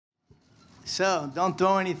So don't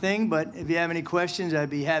throw anything, but if you have any questions, I'd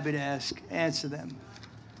be happy to answer them.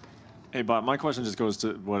 Hey, Bob, my question just goes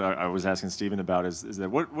to what I was asking Stephen about is that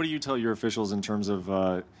what do you tell your officials in terms of,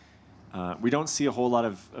 we don't see a whole lot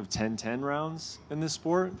of 10-10 rounds in this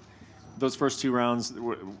sport. Those first 2 rounds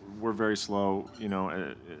were very slow, you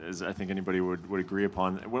know, as I think anybody would agree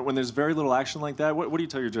upon. When there's very little action like that, what do you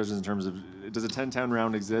tell your judges in terms of, does a 10-10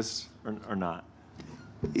 round exist or not?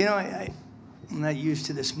 You know, I'm not used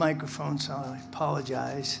to this microphone, so I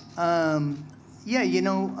apologize. Yeah, you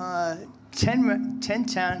know,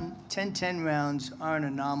 10-10 rounds are an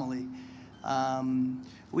anomaly.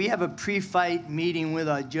 We have a pre-fight meeting with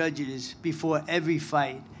our judges before every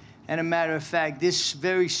fight. And a matter of fact, this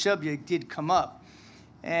very subject did come up.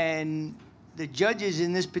 And the judges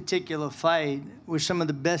in this particular fight were some of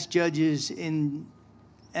the best judges in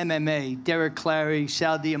MMA, Derek Clary,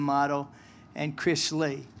 Sal D'Amato, and Chris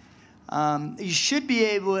Lee. You should be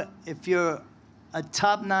able, if you're a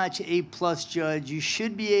top-notch A+ judge, you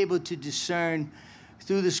should be able to discern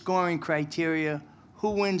through the scoring criteria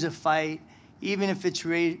who wins a fight, even if it's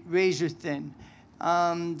razor thin.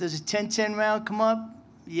 Does a 10-10 round come up?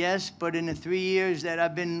 Yes, but in the 3 years that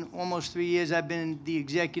I've been, almost 3 years, I've been the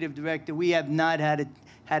executive director, we have not had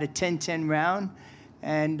a 10-10 round.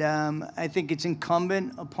 And I think it's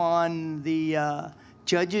incumbent upon the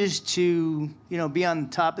judges to, you know, be on the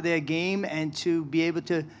top of their game and to be able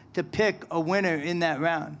to pick a winner in that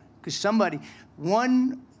round. Because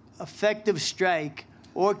one effective strike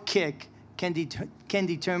or kick can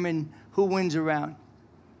determine who wins a round.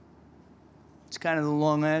 It's kind of the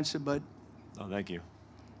long answer, but... Oh, thank you.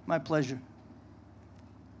 My pleasure.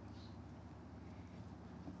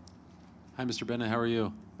 Hi, Mr. Bennett. How are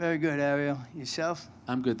you? Very good, Ariel. Yourself?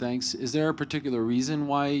 I'm good, thanks. Is there a particular reason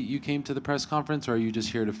why you came to the press conference, or are you just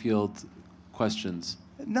here to field questions?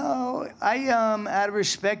 No, out of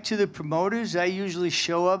respect to the promoters, I usually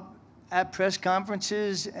show up at press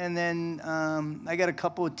conferences, and then I got a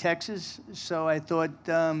couple of texts, so I thought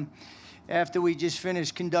after we just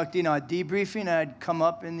finished conducting our debriefing, I'd come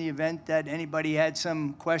up in the event that anybody had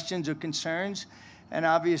some questions or concerns. And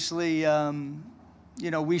obviously, you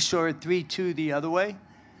know, we saw it 3-2 the other way.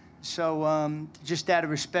 So just out of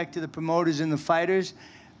respect to the promoters and the fighters,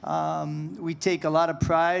 we take a lot of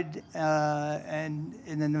pride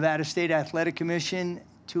in the Nevada State Athletic Commission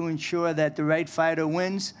to ensure that the right fighter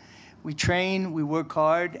wins. We train, we work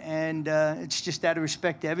hard, and it's just out of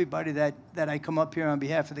respect to everybody that I come up here on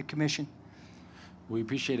behalf of the commission. We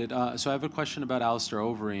appreciate it. So I have a question about Alistair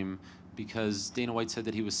Overeem, because Dana White said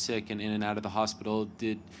that he was sick and in and out of the hospital.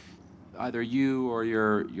 Did either you or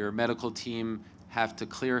your medical team have to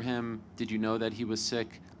clear him? Did you know that he was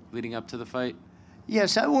sick leading up to the fight?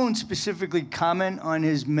 Yes, I won't specifically comment on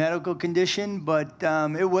his medical condition, but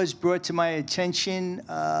it was brought to my attention,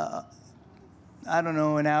 I don't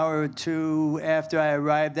know, an hour or two after I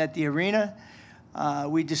arrived at the arena.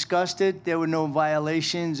 We discussed it. There were no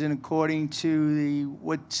violations, and according to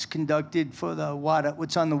what's conducted for the WADA,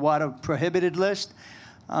 what's on the WADA prohibited list,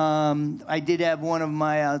 I did have one of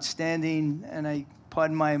my outstanding, and I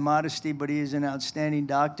pardon my modesty, but he is an outstanding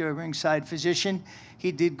doctor, a ringside physician.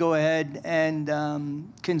 He did go ahead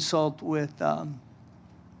and consult with the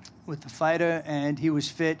fighter, and he was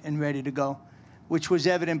fit and ready to go, which was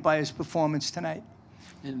evident by his performance tonight.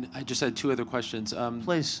 And I just had 2 other questions.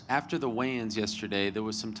 Please. After the weigh-ins yesterday, there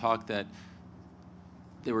was some talk that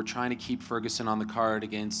they were trying to keep Ferguson on the card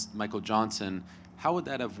against Michael Johnson. How would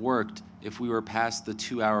that have worked if we were past the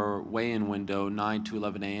 2-hour weigh-in window, 9 to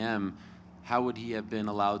 11 a.m.? How would he have been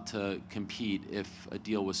allowed to compete if a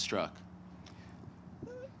deal was struck?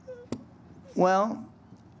 Well,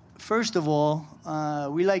 first of all,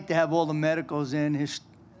 we like to have all the medicals in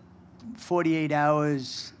 48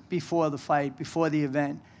 hours before the fight, before the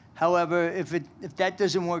event. However, if that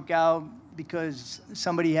doesn't work out because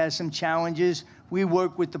somebody has some challenges, we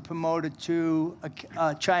work with the promoter to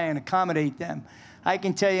try and accommodate them. I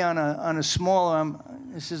can tell you on a smaller,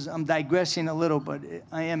 I'm digressing a little, but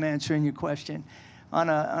I am answering your question. On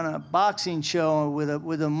a boxing show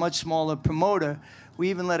with a much smaller promoter, we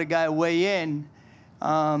even let a guy weigh in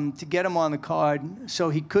to get him on the card so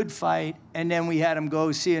he could fight, and then we had him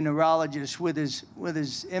go see a neurologist with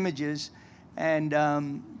his images, and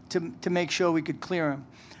to make sure we could clear him.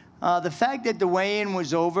 The fact that the weigh-in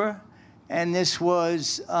was over and this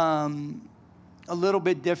was a little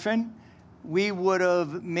bit different, we would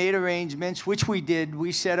have made arrangements, which we did.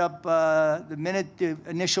 We set up the minute the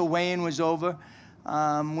initial weigh-in was over.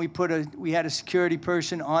 We had a security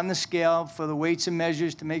person on the scale for the weights and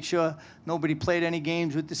measures to make sure nobody played any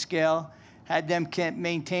games with the scale, had them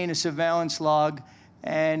maintain a surveillance log,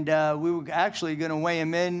 And we were actually going to weigh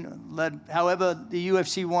him in. However, the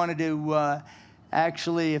UFC wanted to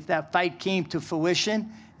actually, if that fight came to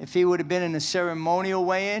fruition, if he would have been in a ceremonial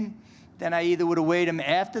weigh-in, then I either would have weighed him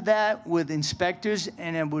after that with inspectors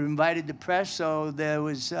and then would have invited the press, so there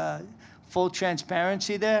was full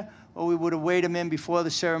transparency there, or we would have weighed him in before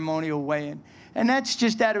the ceremonial weigh-in. And that's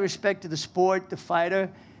just out of respect to the sport, the fighter,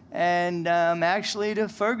 and actually to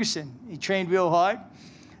Ferguson. He trained real hard.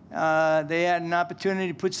 They had an opportunity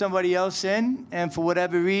to put somebody else in, and for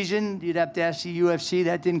whatever reason, you'd have to ask the UFC,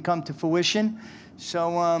 that didn't come to fruition.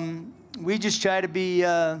 So we just try to be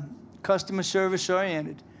customer service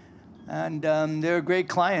oriented. And they're a great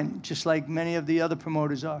client, just like many of the other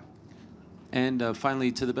promoters are. And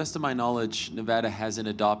finally, to the best of my knowledge, Nevada hasn't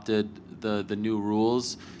adopted the new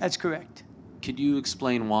rules. That's correct. Could you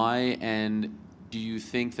explain why, and do you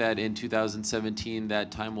think that in 2017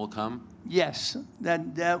 that time will come? Yes,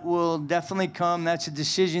 that will definitely come. That's a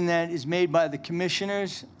decision that is made by the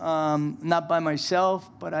commissioners, not by myself,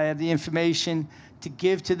 but I have the information to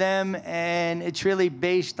give to them, and it's really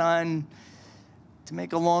based on, to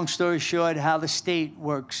make a long story short, how the state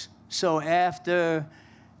works. So after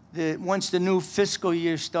once the new fiscal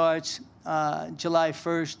year starts, July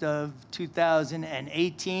 1st of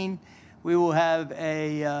 2018, we will have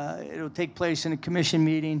it'll take place in a commission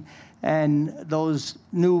meeting, and those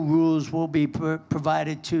new rules will be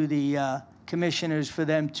provided to the commissioners for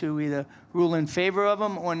them to either rule in favor of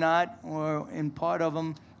them or not, or in part of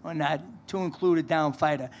them or not, to include a down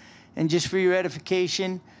fighter. And just for your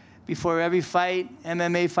edification, before every fight,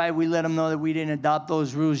 MMA fight, we let them know that we didn't adopt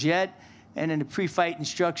those rules yet. And in the pre-fight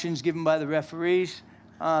instructions given by the referees,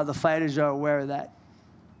 the fighters are aware of that.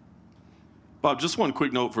 Bob, just one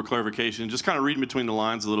quick note for clarification, just kind of reading between the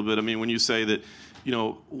lines a little bit. I mean, when you say that, you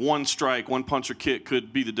know, one strike, one punch or kick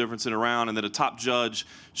could be the difference in a round, and that a top judge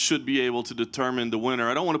should be able to determine the winner.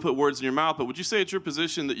 I don't want to put words in your mouth, but would you say it's your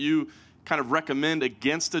position that you kind of recommend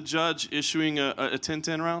against a judge issuing a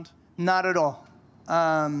 10-10 round? Not at all.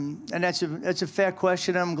 And that's a fair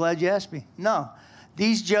question. I'm glad you asked me. No,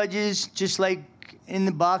 these judges, just like in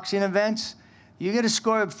the boxing events, you get to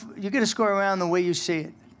score around the way you see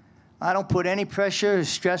it. I don't put any pressure or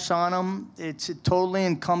stress on them. It's totally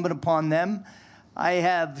incumbent upon them. I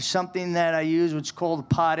have something that I use, which is called a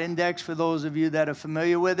pod index, for those of you that are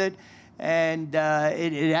familiar with it. And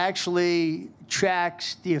it actually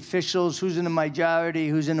tracks the officials, who's in the majority,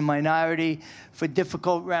 who's in the minority, for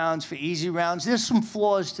difficult rounds, for easy rounds. There's some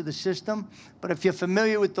flaws to the system, but if you're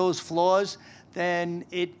familiar with those flaws, then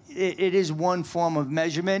it is one form of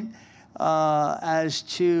measurement as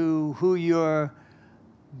to who your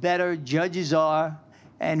better judges are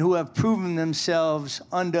and who have proven themselves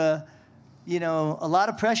under, you know, a lot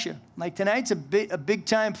of pressure. Like tonight's a big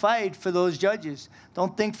time fight for those judges.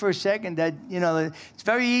 Don't think for a second that, you know, it's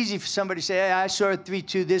very easy for somebody to say, hey, I saw it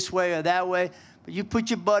 3-2 this way or that way, but you put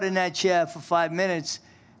your butt in that chair for 5 minutes,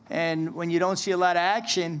 and when you don't see a lot of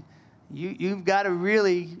action, you've got to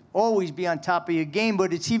really always be on top of your game,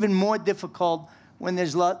 but it's even more difficult when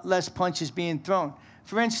there's less punches being thrown.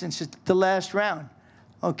 For instance, it's the last round,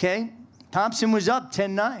 okay? Thompson was up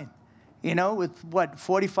 10-9. You know, with what,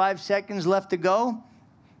 45 seconds left to go,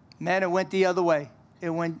 man, it went the other way. It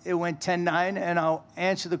went 10-9, and I'll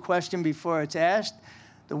answer the question before it's asked.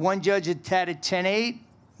 The one judge had it 10-8.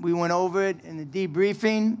 We went over it in the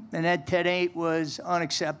debriefing, and that 10-8 was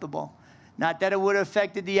unacceptable. Not that it would have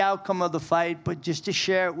affected the outcome of the fight, but just to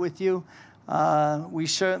share it with you, we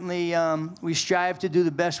certainly we strive to do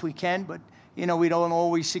the best we can, but you know, we don't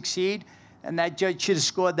always succeed. And that judge should have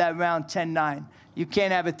scored that round 10-9. You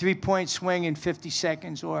can't have a 3-point swing in 50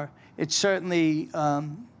 seconds, or it's certainly, I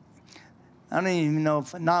don't even know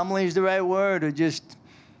if anomaly is the right word, or just,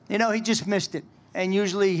 you know, he just missed it. And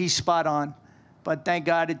usually he's spot on. But thank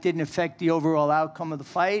God it didn't affect the overall outcome of the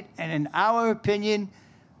fight. And in our opinion,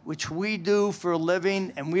 which we do for a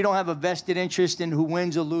living, and we don't have a vested interest in who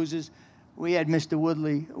wins or loses, we had Mr.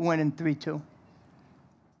 Woodley winning 3-2.